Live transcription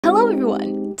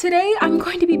everyone! Today I'm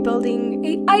going to be building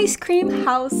an ice cream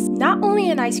house. Not only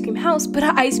an ice cream house, but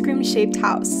an ice cream shaped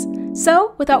house.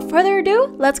 So without further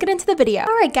ado, let's get into the video.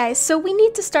 Alright guys, so we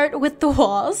need to start with the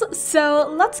walls.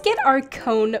 So let's get our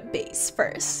cone base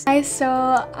first. Guys, so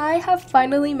I have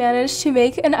finally managed to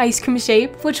make an ice cream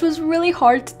shape, which was really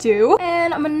hard to do.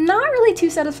 And I'm not really too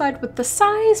satisfied with the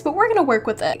size, but we're gonna work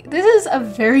with it. This is a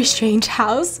very strange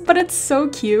house, but it's so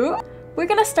cute. We're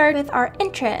gonna start with our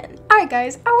entrance. Alright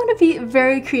guys, I want to be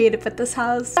very creative with this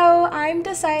house. So I'm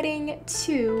deciding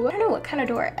to, I don't know what kind of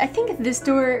door. I think this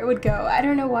door would go. I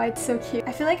don't know why it's so cute.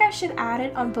 I feel like I should add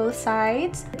it on both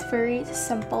sides. It's very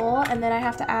simple. And then I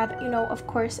have to add, of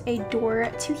course, a door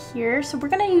to here. So we're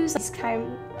gonna use these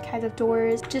kinds of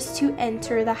doors just to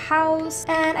enter the house.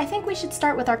 And I think we should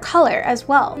start with our color as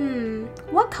well.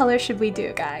 What color should we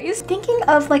do, guys? Thinking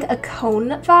of like a cone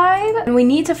vibe, and we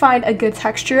need to find a good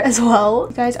texture as well.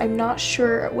 Guys, I'm not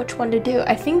sure which one to do.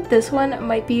 I think this one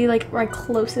might be like my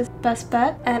closest best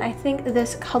bet, and I think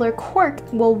this color cork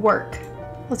will work.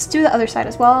 Let's do the other side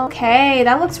as well. Okay,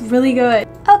 that looks really good.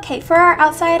 Okay, for our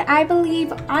outside, I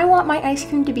believe I want my ice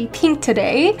cream to be pink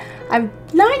today. I'm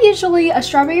not usually a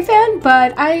strawberry fan,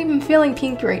 but I'm feeling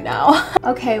pink right now.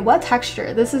 Okay, what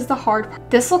texture? This is the hard part.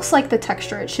 This looks like the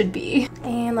texture it should be.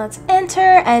 And let's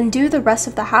enter and do the rest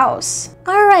of the house.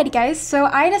 Alrighty guys, so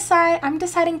I'm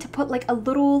deciding to put like a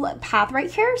little path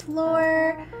right here.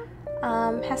 Floor.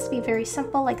 Has to be very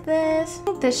simple like this. I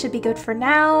think this should be good for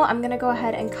now. I'm gonna go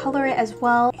ahead and color it as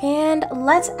well. And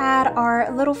let's add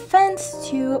our little fence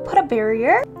to put a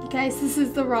barrier. You guys, this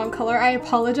is the wrong color. I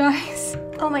apologize.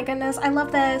 Oh my goodness, I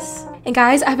love this. And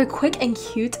guys, I have a quick and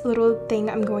cute little thing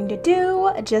I'm going to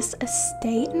do. Just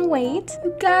stay and wait.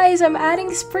 You guys, I'm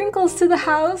adding sprinkles to the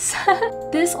house.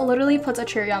 This literally puts a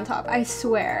cherry on top, I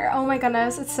swear. Oh my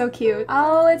goodness, it's so cute.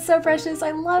 Oh, it's so precious.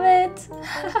 I love it.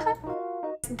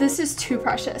 This is too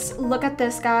precious. Look at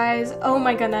this, guys. Oh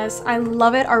my goodness, I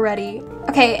love it already.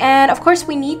 Okay, and of course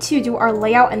we need to do our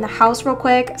layout in the house real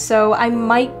quick, so I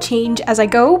might change as I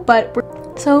go,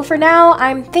 but so for now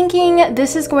I'm thinking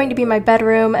this is going to be my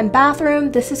bedroom and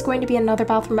bathroom. This is going to be another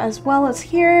bathroom as well as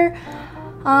here.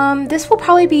 This will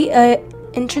probably be a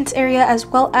entrance area as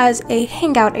well as a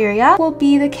hangout area. Will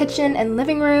be the kitchen and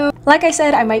living room. Like I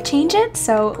said, I might change it,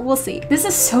 so we'll see. This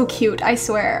is so cute, I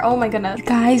swear. Oh my goodness.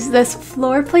 Guys, this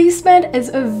floor placement is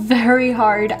very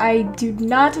hard. I do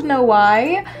not know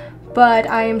why, but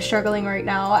I am struggling right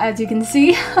now, as you can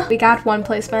see. We got one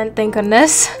placement, thank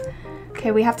goodness.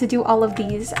 Okay, we have to do all of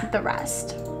these, the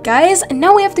rest. Guys,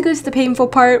 now we have to go to the painful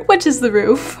part, which is the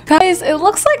roof. Guys, it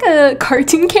looks like a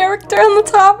cartoon character on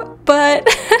the top, but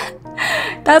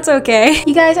that's okay.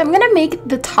 You guys, I'm gonna make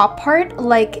the top part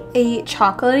like a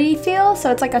chocolatey feel.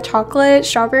 So it's like a chocolate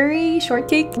strawberry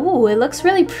shortcake. Ooh, it looks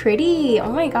really pretty.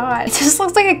 Oh my god. It just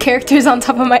looks like a character's on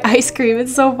top of my ice cream.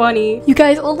 It's so funny. You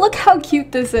guys, look how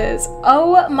cute this is.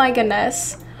 Oh my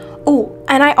goodness. Oh,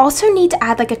 and I also need to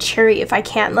add like a cherry if I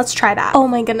can. Let's try that. Oh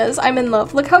my goodness, I'm in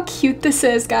love. Look how cute this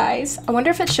is, guys. I wonder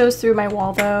if it shows through my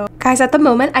wall though. Guys, at the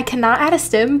moment, I cannot add a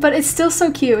stem, but it's still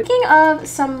so cute. Thinking of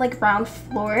some like round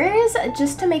floors,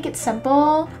 just to make it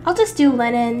simple, I'll just do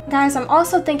linen. Guys, I'm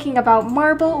also thinking about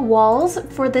marble walls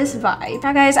for this vibe.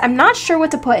 Now guys, I'm not sure what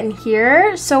to put in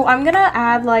here, so I'm gonna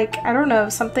add like, I don't know,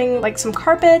 something like some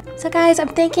carpet. So guys, I'm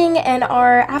thinking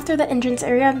after the entrance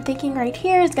area, I'm thinking right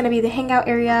here is gonna be the hangout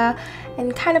area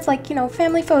and kind of like,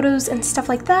 family photos and stuff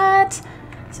like that.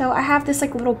 So I have this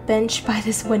like little bench by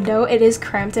this window. It is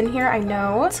cramped in here, I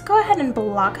know. Let's go ahead and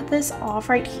block this off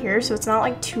right here so it's not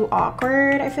like too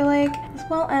awkward, I feel like. As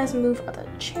well as move the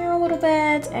chair a little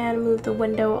bit and move the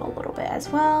window a little bit as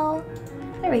well.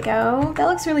 There we go. That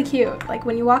looks really cute. Like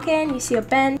when you walk in, you see a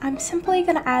bench. I'm simply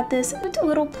gonna add this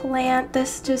little plant.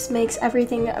 This just makes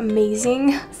everything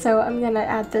amazing. So I'm gonna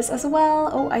add this as well.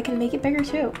 Oh, I can make it bigger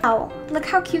too. Wow, look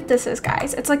how cute this is,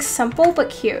 guys. It's like simple but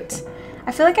cute.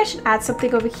 I feel like I should add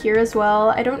something over here as well.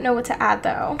 I don't know what to add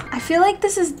though. I feel like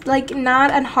this is like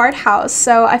not a heart house,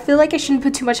 so I feel like I shouldn't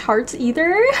put too much hearts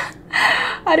either.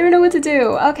 I don't know what to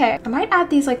do. Okay, I might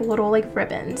add these like little like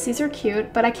ribbons. These are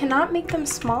cute, but I cannot make them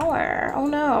smaller. Oh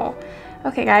no.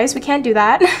 Okay guys, we can't do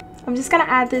that. I'm just gonna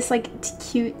add this like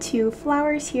cute two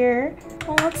flowers here.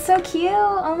 Oh, that's so cute.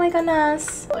 Oh my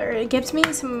goodness. It gives me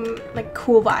some like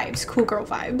cool vibes, cool girl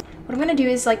vibes. What I'm gonna do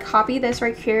is like copy this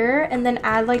right here and then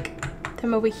add like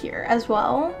them over here as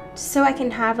well, so I can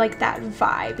have like that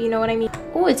vibe, you know what I mean?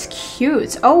 Oh, it's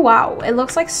cute. Oh wow, it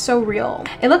looks like so real.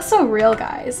 It looks so real,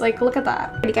 guys. Like, look at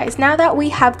that. Alrighty guys, now that we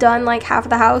have done like half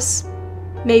of the house,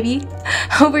 maybe,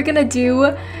 we're gonna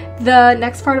do the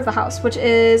next part of the house, which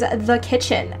is the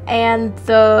kitchen and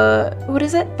the, what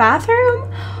is it,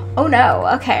 bathroom? Oh no,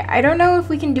 okay, I don't know if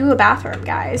we can do a bathroom,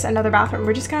 guys. Another bathroom.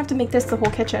 We're just gonna have to make this the whole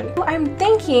kitchen. I'm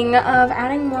thinking of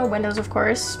adding more windows, of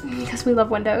course, because we love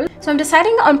windows. So I'm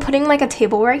deciding on putting like a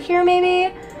table right here,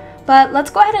 maybe. But let's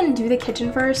go ahead and do the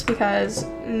kitchen first because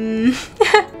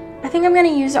I think I'm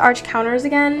gonna use the arch counters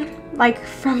again, like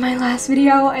from my last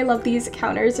video. I love these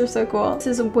counters, they're so cool. This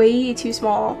is way too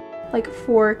small, like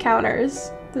 4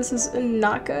 counters. This is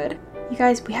not good. You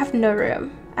guys, we have no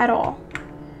room at all.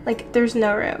 Like, there's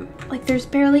no room. Like, there's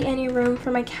barely any room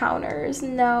for my counters.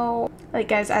 No. Like,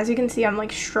 guys, as you can see, I'm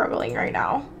like struggling right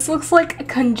now. This looks like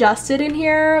congested in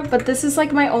here, but this is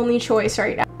like my only choice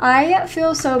right now. I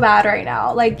feel so bad right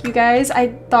now. Like, you guys, I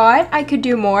thought I could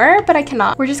do more, but I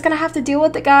cannot. We're just gonna have to deal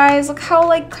with it, guys. Look how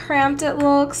like cramped it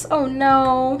looks. Oh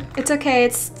no. It's okay.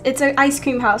 It's an ice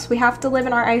cream house. We have to live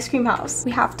in our ice cream house.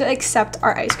 We have to accept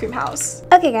our ice cream house.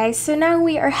 Okay, guys, so now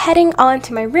we are heading on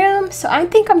to my room. So I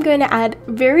think I'm going to add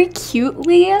very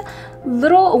cutely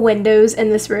little windows in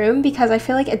this room because I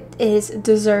feel like it is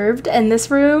deserved in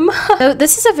this room. So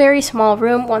this is a very small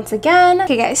room once again.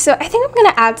 Okay guys, so I think I'm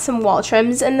gonna add some wall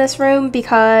trims in this room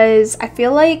because I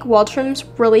feel like wall trims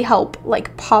really help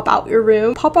like pop out your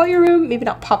room. Pop out your room? Maybe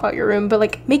not pop out your room, but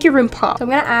like make your room pop. So I'm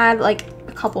gonna add like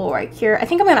a couple right here. I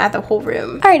think I'm gonna add the whole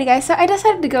room. Alrighty guys, so I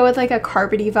decided to go with like a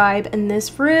carpety vibe in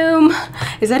this room.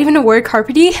 Is that even a word,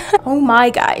 carpety? Oh my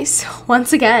guys,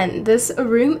 once again, this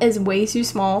room is way too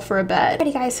small for a bed.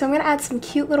 Alrighty guys, so I'm gonna add some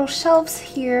cute little shelves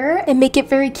here and make it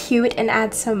very cute and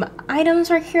add some items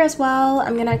right here as well.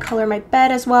 I'm gonna color my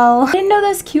bed as well. I didn't know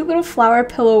this cute little flower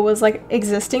pillow was like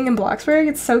existing in Bloxburg.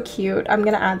 It's so cute. I'm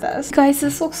gonna add this. Guys,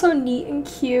 this looks so neat and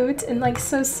cute and like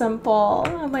so simple.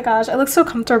 Oh my gosh, it looks so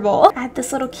comfortable. Add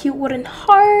this little cute wooden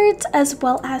heart as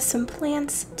well as some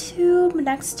plants too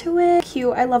next to it.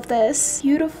 Cute, I love this.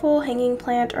 Beautiful hanging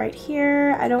plant right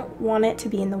here. I don't want it to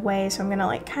be in the way, so I'm gonna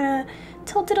like kind of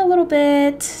tilt it a little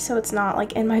bit so it's not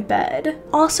like in my bed.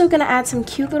 Also gonna add some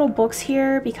cute little books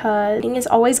here because reading is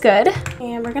always good.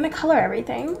 And we're gonna color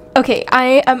everything. Okay,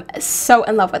 I am so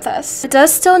in love with this. It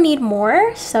does still need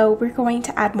more, so we're going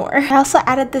to add more. I also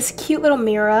added this cute little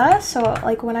mirror, so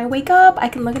like when I wake up I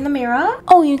can look in the mirror.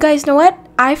 Oh, you guys know what?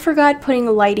 I forgot putting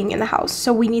lighting in the house,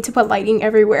 so we need to put lighting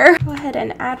everywhere. Go ahead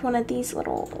and add one of these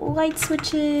little light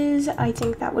switches. I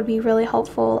think that would be really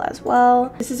helpful as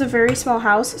well. This is a very small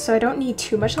house, so I don't need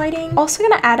too much lighting. Also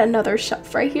gonna add another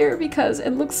shelf right here because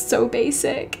it looks so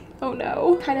basic. Oh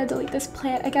no. Kind of delete this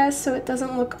plant, I guess, so it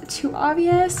doesn't look too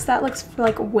obvious. That looks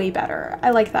like way better.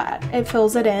 I like that. It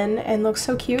fills it in and looks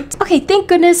so cute. Okay, thank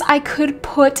goodness I could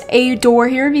put a door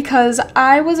here because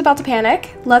I was about to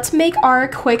panic. Let's make our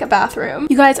quick bathroom.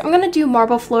 You guys, I'm gonna do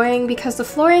marble flooring because the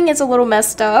flooring is a little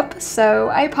messed up, so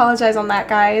I apologize on that,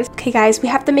 guys. Okay, guys, we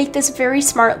have to make this very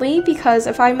smartly because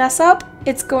if I mess up,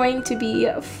 it's going to be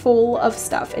full of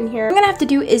stuff in here. What I'm gonna have to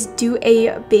do is do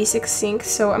a basic sink,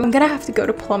 so I'm gonna have to go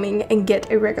to plumbing and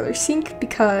get a regular sink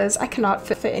because I cannot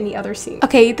fit any other sink.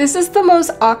 Okay, this is the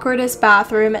most awkwardest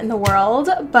bathroom in the world,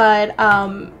 but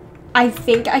I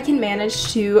think I can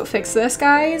manage to fix this,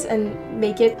 guys, and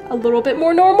make it a little bit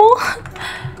more normal.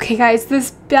 Okay, guys,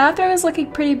 this bathroom is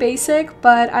looking pretty basic,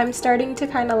 but I'm starting to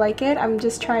kind of like it. I'm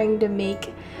just trying to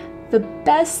make the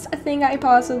best thing I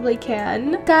possibly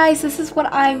can. Guys, this is what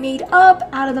I made up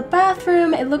out of the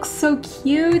bathroom. It looks so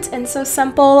cute and so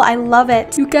simple. I love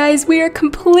it. You guys, we are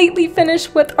completely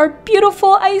finished with our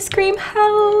beautiful ice cream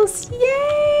house.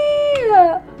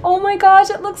 Yay! Oh my gosh,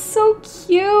 it looks so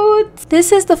cute.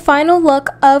 This is the final look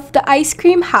of the ice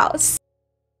cream house.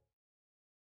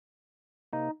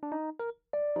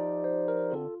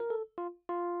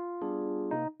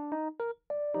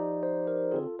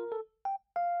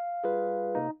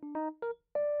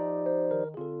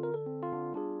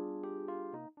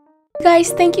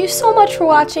 Guys, thank you so much for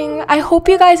watching. I hope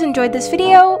you guys enjoyed this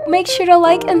video. Make sure to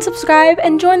like and subscribe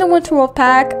and join the Winter Wolf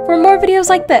Pack for more videos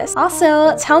like this.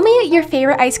 Also, tell me your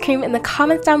favorite ice cream in the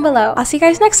comments down below. I'll see you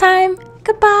guys next time.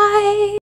 Goodbye!